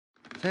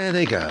There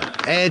they go.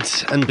 Ed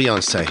and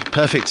Beyonce.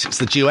 Perfect. It's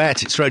the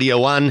duet. It's Radio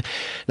 1.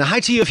 Now, hi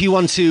to you if you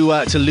want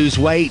to lose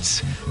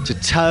weight, to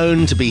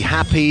tone, to be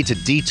happy, to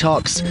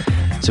detox,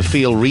 to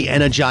feel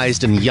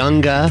re-energized and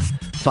younger,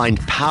 find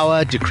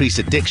power, decrease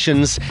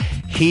addictions,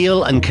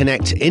 heal and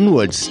connect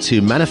inwards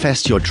to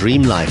manifest your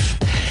dream life.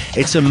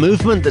 It's a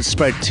movement that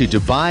spread to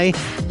Dubai,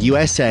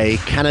 USA,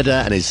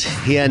 Canada, and is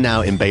here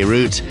now in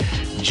Beirut.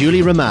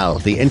 Julie Ramal,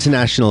 the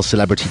international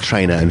celebrity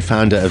trainer and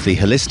founder of the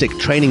holistic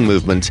training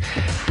movement,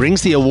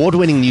 brings the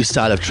award-winning new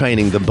style of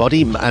training, the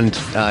body, and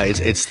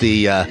it's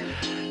the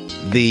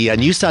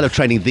new style of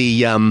training,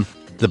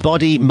 the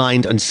body,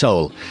 mind, and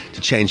soul to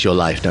change your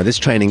life. Now, this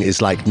training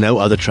is like no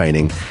other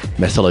training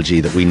methodology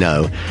that we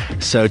know.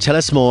 So tell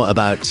us more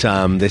about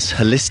this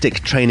holistic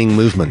training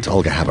movement,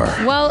 Olga Haber.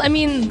 Well, I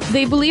mean,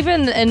 they believe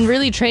in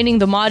really training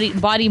the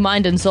body,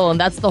 mind, and soul, and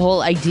that's the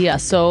whole idea.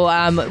 So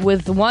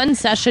with one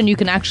session, you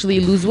can actually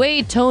lose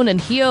weight, tone,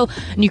 and heal,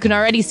 and you can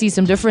already see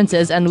some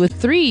differences. And with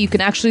 3, you can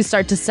actually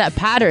start to set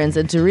patterns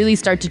and to really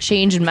start to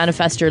change and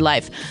manifest your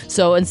life.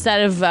 So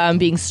instead of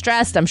being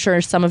stressed, I'm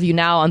sure some of you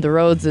now on the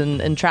roads and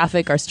in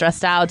traffic are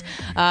stressed out.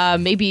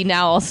 Maybe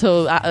now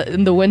also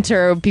in the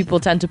winter, people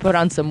tend to put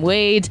on some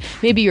weight.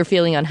 Maybe you're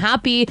feeling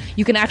unhappy.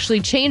 You can actually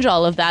change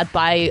all of that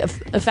by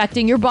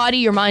affecting your body,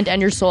 your mind,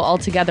 and your soul all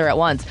together at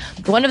once.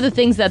 One of the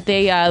things that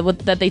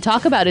they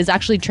talk about is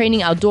actually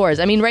training outdoors.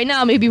 I mean, right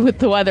now, maybe with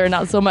the weather,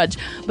 not so much.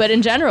 But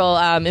in general,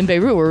 in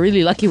Beirut, we're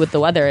really lucky with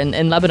the weather,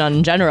 in Lebanon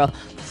in general.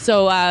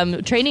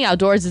 So training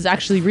outdoors is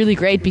actually really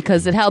great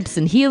because it helps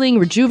in healing,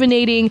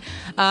 rejuvenating.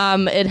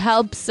 It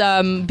helps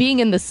being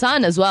in the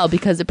sun as well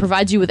because it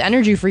provides you with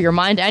energy for your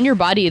mind and your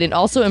body. And it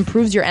also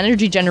improves your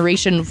energy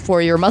generation for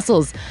your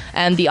muscles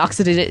and the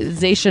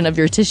oxidization of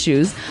your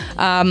tissues.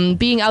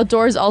 Being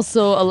outdoors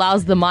also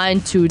allows the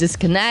mind to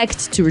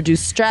disconnect, to reduce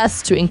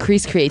stress, to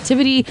increase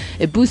creativity.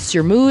 It boosts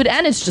your mood,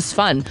 and it's just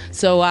fun.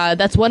 So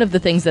that's one of the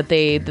things that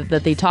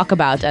they talk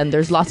about. And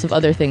there's lots of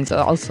other things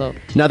also.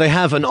 Now, they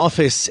have an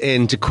office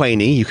in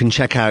Quaini. You can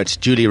check out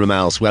Julie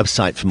Ramal's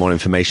website for more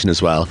information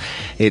as well.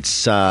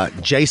 It's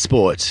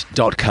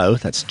jsport.co.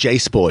 That's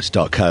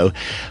jsport.co.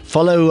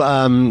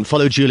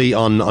 Follow Julie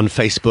on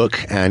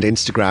Facebook and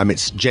Instagram.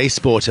 It's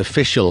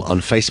jsportofficial on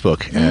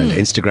Facebook and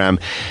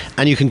Instagram.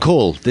 And you can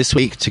call this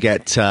week to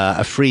get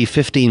a free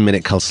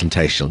 15-minute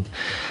consultation.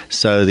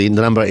 So the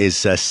number is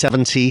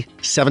 70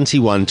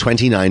 71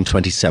 29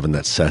 27.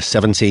 That's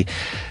 70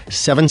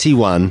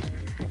 71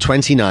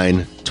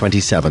 29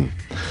 27.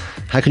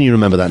 How can you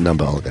remember that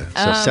number, Olga?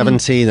 So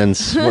 70, then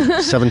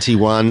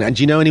 71. And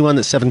do you know anyone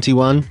that's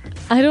 71?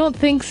 I don't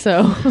think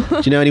so.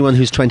 Do you know anyone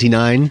who's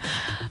 29?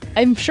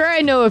 I'm sure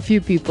I know a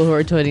few people who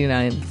are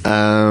 29.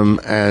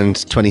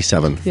 And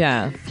 27.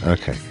 Yeah.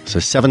 Okay. So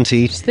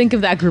 70. Just think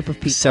of that group of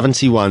people.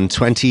 71,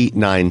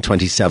 29,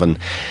 27.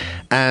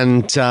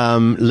 And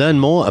learn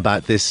more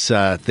about this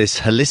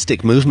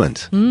holistic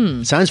movement.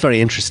 Sounds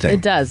very interesting.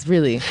 It does,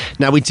 really.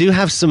 Now, we do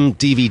have some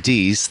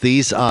DVDs.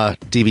 These are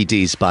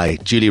DVDs by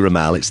Julie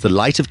Ramal. It's The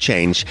Light of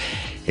Change.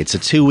 It's a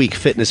 2-week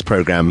fitness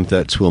program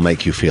that will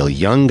make you feel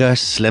younger,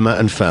 slimmer,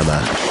 and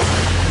firmer.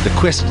 The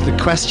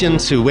question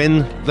to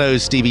win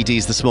those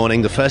DVDs this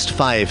morning, the first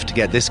 5 to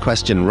get this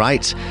question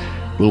right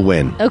will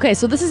win. Okay,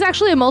 so this is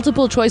actually a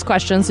multiple choice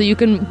question, so you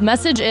can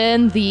message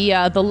in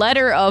the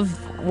letter of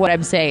what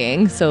I'm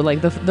saying. So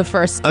like the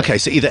first. Okay,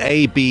 so either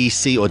A, B,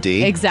 C, or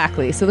D.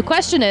 Exactly. So the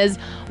question is,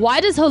 why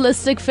does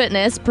holistic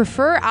fitness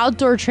prefer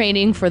outdoor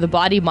training for the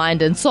body,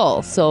 mind, and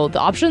soul? So the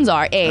options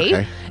are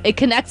A, it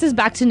connects us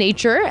back to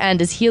nature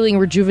and is healing,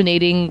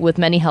 rejuvenating with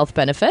many health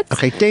benefits.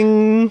 Okay,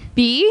 ding.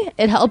 B,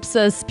 it helps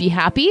us be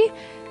happy.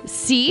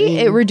 C,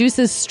 it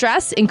reduces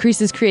stress,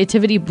 increases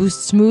creativity,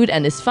 boosts mood,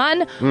 and is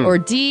fun. Or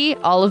D,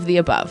 all of the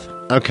above.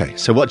 Okay,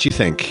 so what do you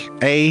think?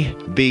 A,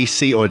 B,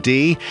 C, or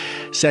D?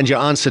 Send your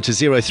answer to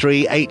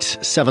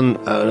 0387...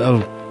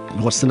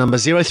 what's the number?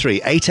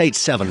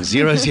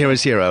 03-887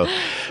 000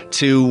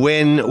 to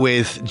win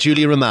with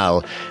Julie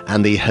Ramal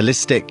and the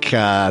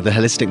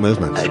holistic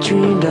movement. I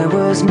dreamed I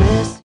was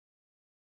missed.